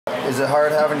Is it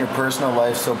hard having your personal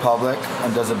life so public,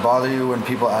 and does it bother you when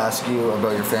people ask you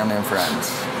about your family and friends?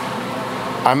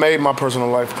 I made my personal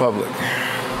life public.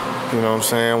 You know what I'm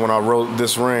saying? When I wrote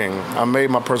This Ring, I made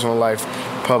my personal life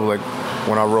public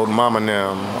when I wrote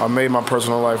N9ne. I made my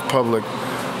personal life public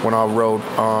when I wrote,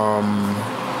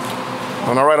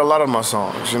 when I write a lot of my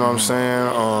songs. You know what I'm saying?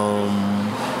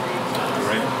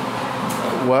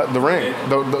 What? The Ring.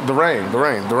 The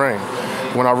Rain.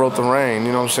 When I wrote The Rain,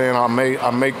 you know what I'm saying?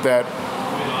 I make that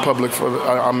public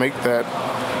I make that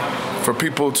for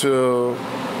people to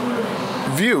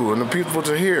view and the people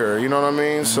to hear. You know what I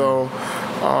mean? So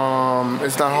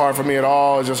it's not hard for me at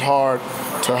all. It's just hard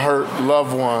to hurt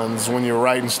loved ones when you're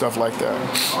writing stuff like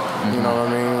that. You know what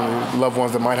I mean? Loved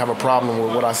ones that might have a problem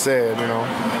with what I said. You know,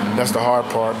 that's the hard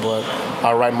part. But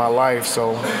I write my life,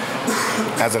 so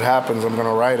as it happens, I'm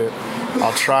gonna write it.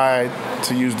 I'll try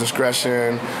to use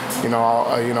discretion. You know,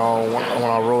 when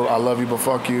I wrote "I Love You But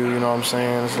Fuck You," you know what I'm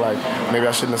saying? It's like maybe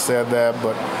I shouldn't have said that,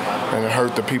 and it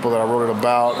hurt the people that I wrote it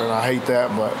about, and I hate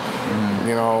that. But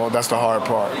you know, that's the hard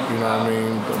part. You know what I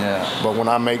mean? But when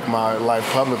I make my life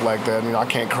public like that, you know, I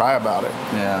can't cry about it.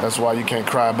 That's why you can't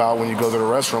cry about when you go to the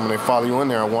restroom and they follow you in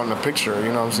there wanting a picture.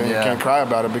 You know what I'm saying? You can't cry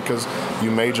about it because you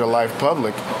made your life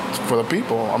public for the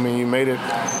people. I mean, you made it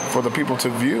for the people to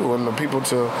view and the people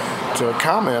to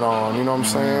comment on. You know what I'm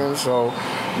saying? So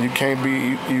you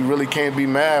really can't be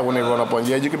mad when they run up on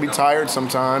you. Yeah, you can be tired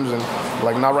sometimes and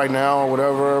like not right now or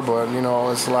whatever, but you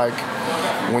know, it's like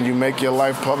when you make your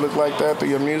life public like that through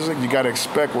your music, you got to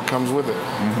expect what comes with it.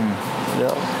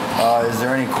 Is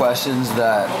there any questions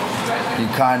that you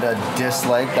kind of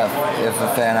dislike that if a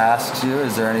fan asks you?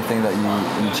 Is there anything that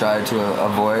you try to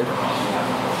avoid?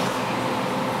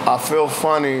 I feel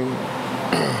funny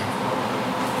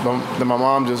that my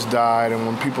mom just died, and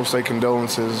when people say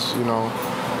condolences, you know,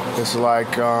 it's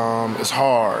like, it's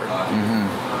hard.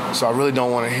 So I really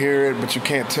don't want to hear it, but you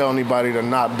can't tell anybody to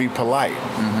not be polite.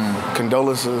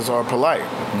 Condolences are polite.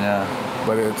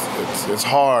 But it's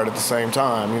hard at the same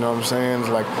time, you know what I'm saying? It's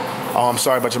like, oh, I'm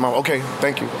sorry about your mom. Okay,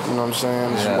 thank you. You know what I'm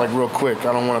saying? It's like real quick.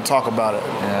 I don't want to talk about it.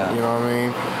 You know what I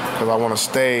mean? Because I want to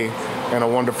stay in a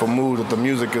wonderful mood that the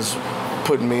music is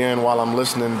putting me in while I'm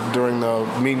listening during the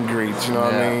meet and greets, you know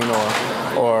what I mean?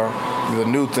 Or the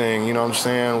new thing, you know what I'm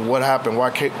saying? What happened?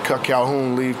 Why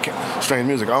Calhoun leave Strange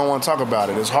Music? I don't want to talk about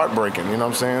it. It's heartbreaking, you know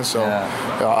what I'm saying? So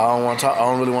I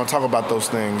don't really want to talk about those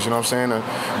things, you know what I'm saying?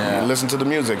 And listen to the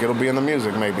music. It'll be in the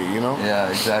music maybe, you know? Yeah,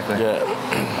 exactly.